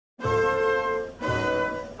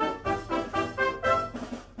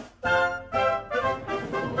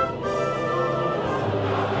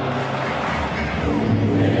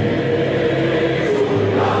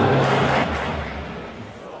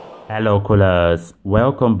Hello, coolers.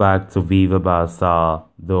 Welcome back to Viva Barça,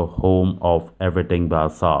 the home of everything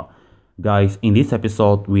Barça. Guys, in this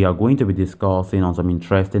episode, we are going to be discussing on some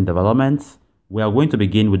interesting developments. We are going to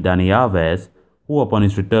begin with Dani Alves, who upon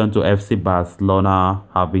his return to FC Barcelona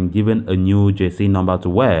have been given a new jersey number to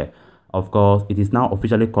wear. Of course, it is now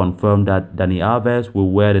officially confirmed that Dani Alves will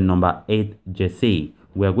wear the number 8 jersey.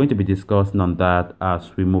 We are going to be discussing on that as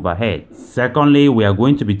we move ahead. Secondly, we are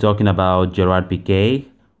going to be talking about Gerard Pique,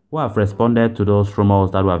 who have responded to those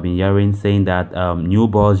rumors that we have been hearing saying that new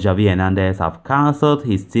boss Xavi Hernandez have cancelled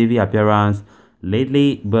his TV appearance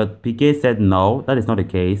lately, but Pique said no, that is not the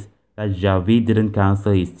case, that Xavi didn't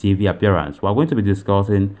cancel his TV appearance. We are going to be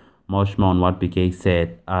discussing much more on what Pique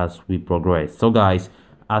said as we progress. So guys,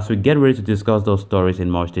 as we get ready to discuss those stories in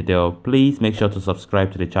much detail, please make sure to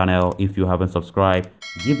subscribe to the channel if you haven't subscribed,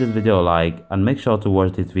 give this video a like, and make sure to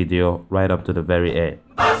watch this video right up to the very end.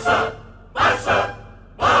 Barça! Barça!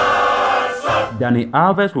 Dani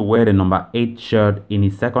Alves will wear the number 8 shirt in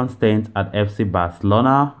his second stint at FC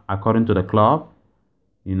Barcelona, according to the club.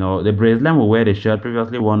 The Brazilian will wear the shirt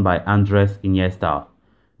previously worn by Andres Iniesta.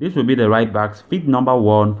 This will be the right back's fifth number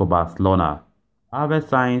 1 for Barcelona. Alves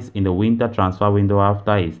signs in the winter transfer window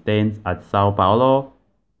after his stint at Sao Paulo.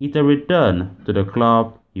 It's a return to the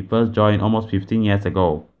club he first joined almost 15 years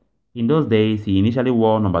ago. In those days, he initially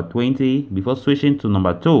wore number 20 before switching to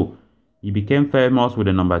number 2. He became famous with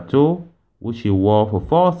the number 2, which he wore for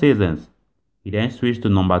 4 seasons. He then switched to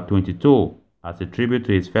number 22 as a tribute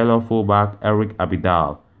to his fellow fullback Eric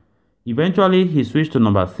Abidal. Eventually, he switched to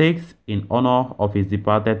number 6 in honor of his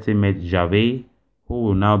departed teammate Xavi, who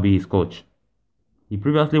will now be his coach. He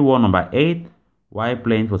previously wore number 8 while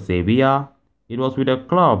playing for Sevilla. It was with the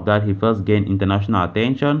club that he first gained international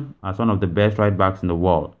attention as one of the best right backs in the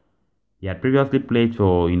world. He had previously played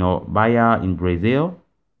for, Bahia in Brazil.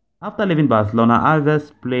 After leaving Barcelona,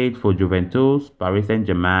 Alves played for Juventus, Paris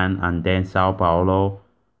Saint-Germain, and then Sao Paulo.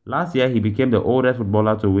 Last year, he became the oldest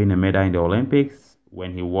footballer to win a medal in the Olympics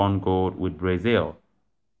when he won gold with Brazil.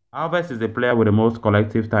 Alves is the player with the most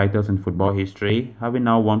collective titles in football history, having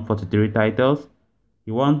now won 43 titles.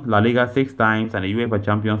 He won La Liga 6 times and the UEFA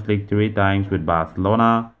Champions League 3 times with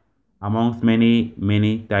Barcelona, amongst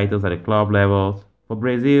many titles at the club levels. For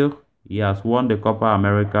Brazil, he has won the Copa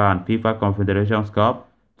America and FIFA Confederations Cup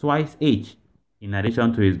twice each, in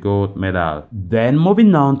addition to his gold medal. Then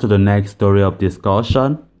moving on to the next story of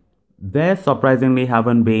discussion, there surprisingly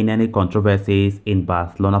haven't been any controversies in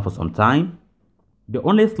Barcelona for some time. The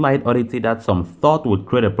only slight oddity that some thought would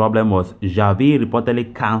create a problem was Xavi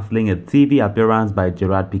reportedly cancelling a TV appearance by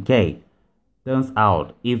Gerard Pique. Turns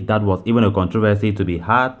out, if that was even a controversy to be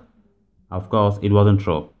had, of course it wasn't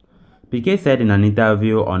true. Pique said in an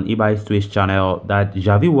interview on eBay's Twitch channel that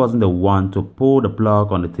Xavi wasn't the one to pull the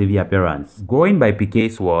plug on the TV appearance. Going by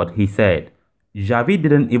Pique's word, he said, "Xavi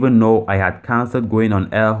didn't even know I had cancelled going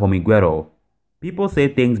on El Hormiguero. People say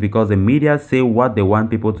things because the media say what they want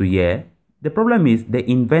people to hear. The problem is they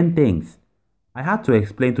invent things. I had to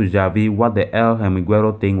explain to Xavi what the El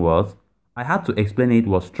Hormiguero thing was. I had to explain it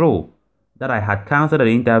was true. That I had cancelled the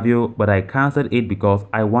interview, but I cancelled it because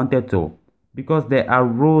I wanted to. Because there are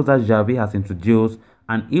rules that Xavi has introduced,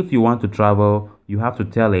 and if you want to travel, you have to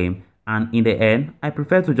tell him. And in the end, I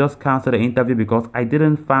prefer to just cancel the interview because I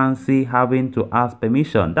didn't fancy having to ask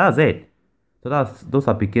permission. That's it." So those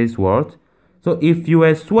are Pique's words. So if you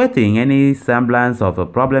were sweating any semblance of a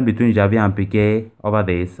problem between Xavi and Pique over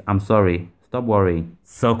this, I'm sorry. Stop worrying.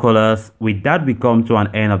 So coolers, with that we come to an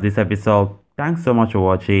end of this episode. Thanks so much for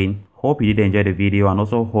watching. Hope you did enjoy the video and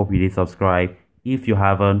also hope you did subscribe. If you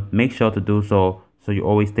haven't, make sure to do so you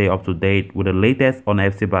always stay up to date with the latest on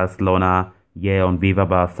FC Barcelona here on Viva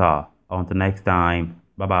Barça. Until next time,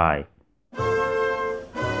 bye bye.